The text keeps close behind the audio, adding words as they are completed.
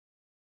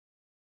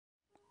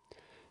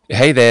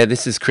Hey there,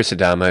 this is Chris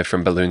Adamo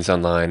from Balloons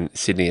Online,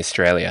 Sydney,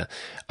 Australia.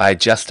 I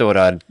just thought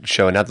I'd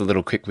show another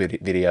little quick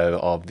video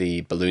of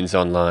the Balloons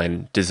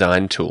Online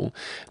design tool.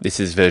 This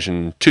is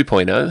version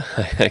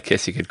 2.0, I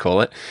guess you could call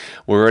it.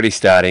 We're already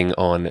starting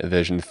on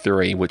version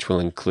 3, which will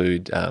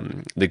include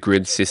the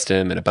grid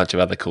system and a bunch of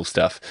other cool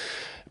stuff.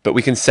 But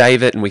we can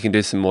save it and we can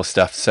do some more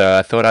stuff. So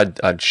I thought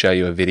I'd show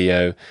you a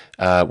video.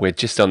 We're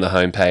just on the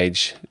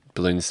homepage,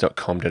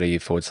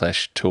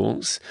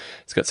 balloons.com.au/tools.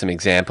 It's got some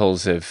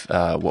examples of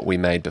what we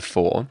made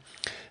before.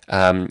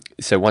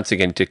 So once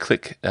again,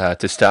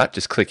 to start,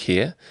 just click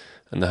here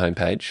on the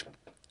homepage.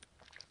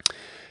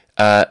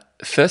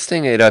 First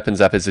thing it opens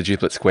up is the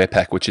duplicate square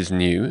pack, which is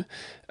new.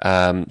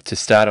 To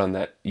start on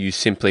that, you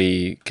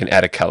simply can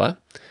add a color,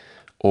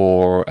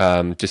 or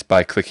just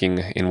by clicking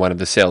in one of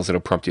the cells, it'll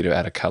prompt you to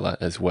add a color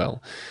as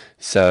well.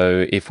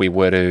 So if we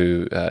were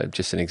to,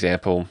 just an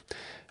example,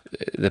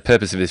 the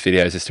purpose of this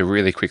video is just to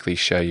really quickly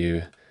show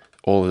you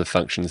all of the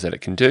functions that it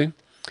can do,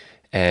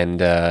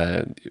 and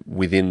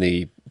within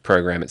the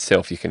program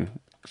itself you can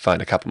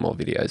find a couple more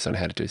videos on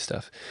how to do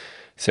stuff.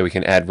 So we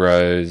can add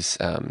rows,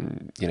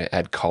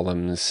 add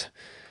columns,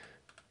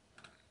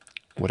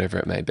 whatever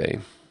it may be.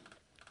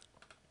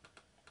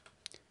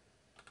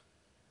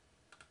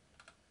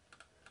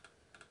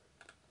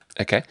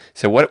 Okay,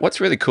 so what's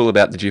really cool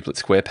about the duplicate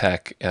square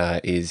pack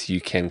is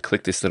you can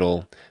click this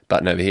little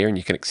button over here and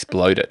you can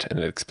explode it, and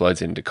it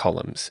explodes into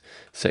columns.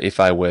 So if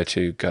I were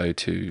to go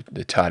to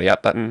the tidy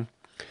up button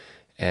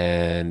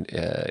and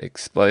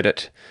explode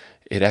it,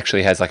 it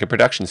actually has like a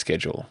production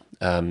schedule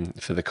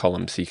for the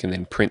columns, so you can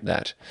then print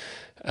that.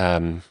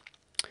 If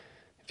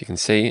you can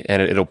see,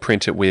 and it'll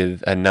print it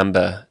with a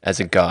number as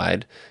a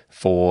guide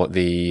for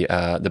the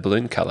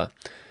balloon color.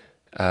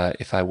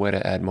 If I were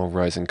to add more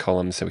rows and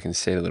columns so we can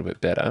see it a little bit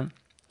better,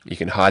 you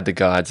can hide the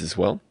guides as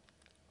well.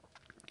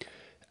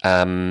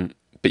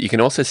 But you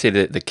can also see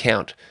the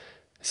count.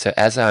 So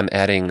as I'm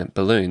adding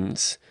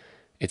balloons,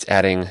 it's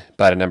adding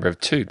by the number of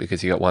 2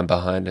 because you got one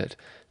behind it.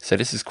 So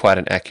this is quite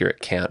an accurate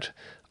count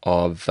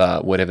of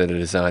whatever the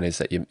design is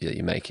that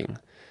you're making.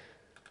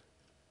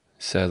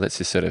 So let's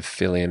just sort of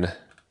fill in,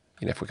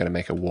 if we're going to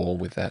make a wall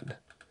with that.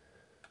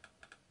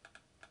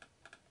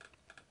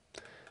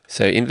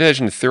 So in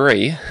version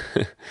 3,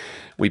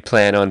 we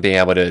plan on being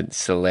able to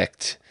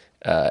select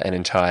an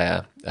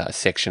entire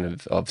section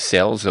of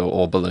cells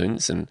or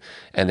balloons and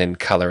then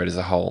color it as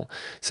a whole.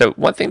 So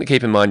one thing to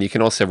keep in mind, you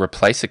can also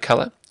replace a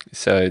color.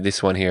 So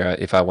this one here,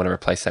 if I want to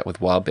replace that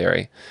with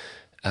wildberry.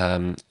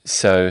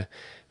 So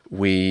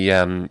we,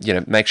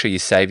 make sure you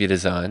save your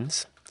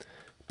designs,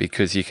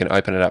 because you can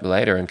open it up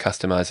later and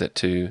customize it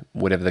to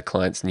whatever the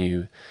client's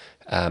new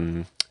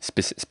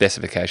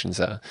specifications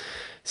are.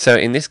 So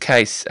in this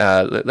case,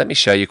 let me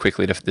show you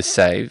quickly the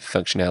save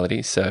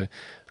functionality. So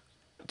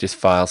just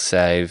file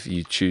save,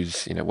 you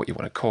choose what you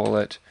want to call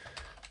it.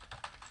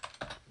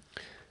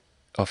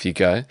 Off you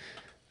go.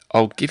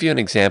 I'll give you an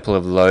example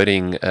of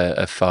loading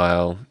a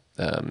file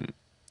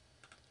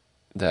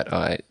that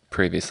I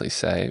previously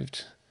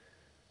saved.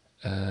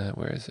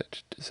 Where is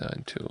it?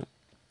 Design tool.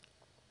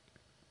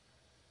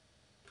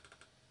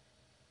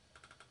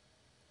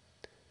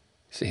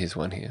 So here's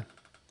one here.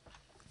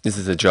 This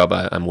is a job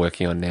I'm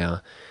working on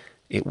now.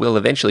 It will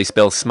eventually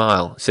spell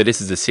smile. So this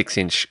is a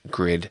 6-inch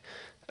grid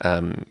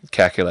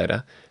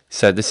calculator.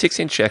 So the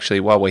 6-inch,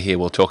 actually, while we're here,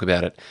 we'll talk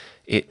about it.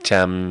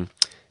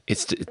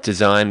 It's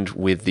designed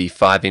with the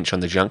 5-inch on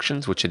the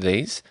junctions, which are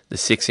these, the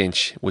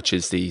 6-inch, which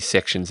is the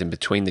sections in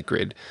between the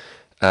grid,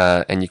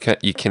 and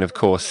you can of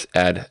course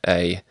add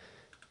a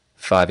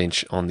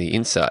 5-inch on the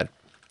inside.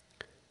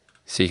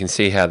 So you can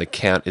see how the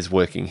count is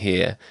working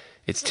here.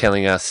 It's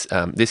telling us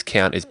this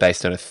count is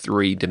based on a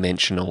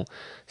 3-dimensional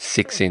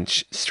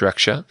 6-inch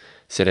structure.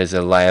 So there's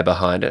a layer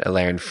behind it, a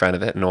layer in front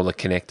of it, and all the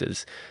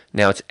connectors.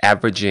 Now it's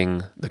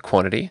averaging the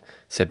quantity.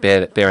 So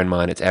bear in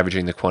mind it's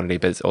averaging the quantity,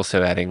 but it's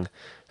also adding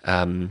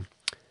 2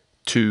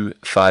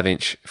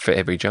 5-inch for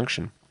every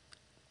junction.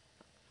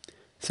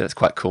 So that's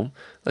quite cool.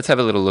 Let's have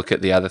a little look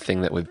at the other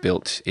thing that we've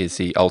built, is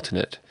the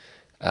alternate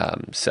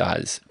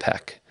size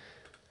pack.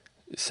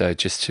 So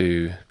just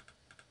to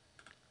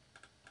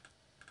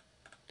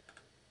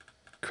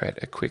create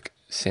a quick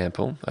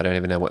sample. I don't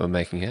even know what we're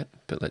making yet,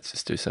 but let's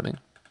just do something.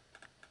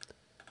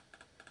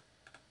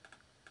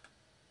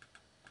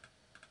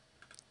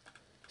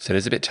 So it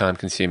is a bit time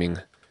consuming.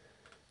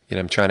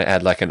 I'm trying to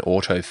add like an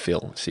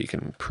autofill so you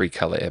can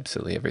pre-color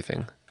absolutely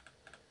everything.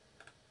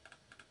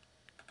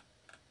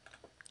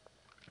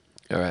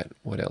 Alright,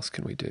 what else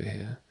can we do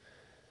here?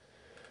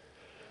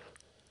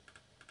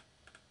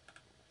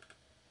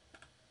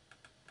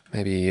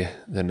 Maybe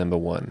the number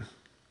 1.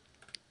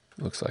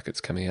 Looks like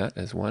it's coming out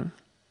as 1.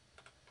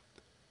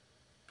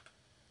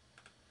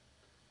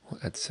 We'll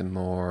add some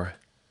more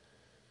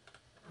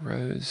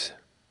rows.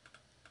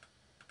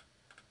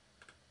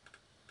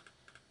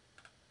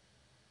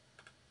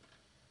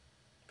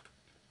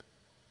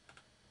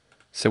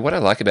 So what I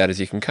like about it is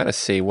you can kind of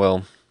see,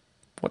 well,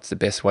 what's the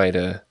best way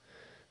to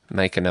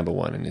make a number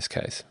 1 in this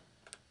case?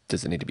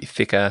 Does it need to be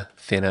thicker,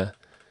 thinner?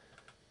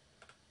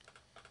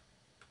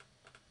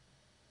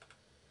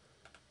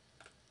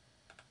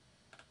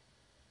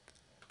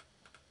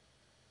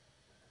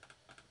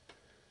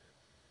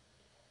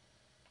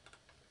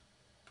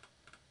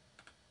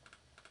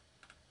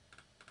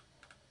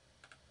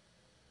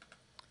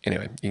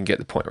 Anyway, you can get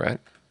the point, right?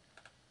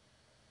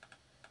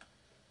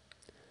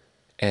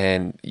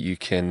 And you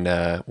can,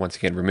 once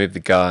again, remove the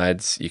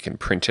guides. You can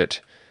print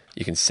it.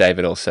 You can save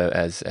it also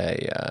as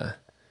a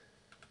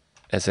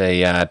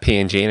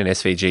PNG and an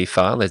SVG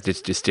file.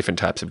 There's just different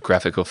types of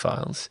graphical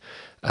files.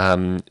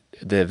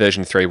 The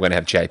version 3 won't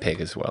have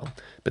JPEG as well.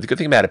 But the good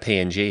thing about a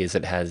PNG is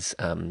it has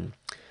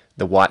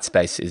the white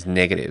space is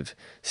negative,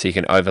 so you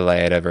can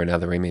overlay it over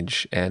another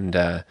image, and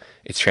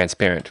it's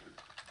transparent.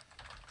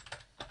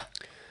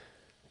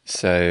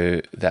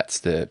 So that's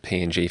the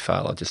PNG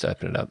file. I'll just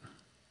open it up.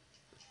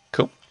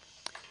 Cool.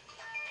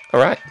 All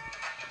right.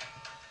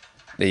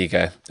 There you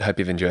go. I hope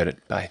you've enjoyed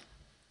it. Bye.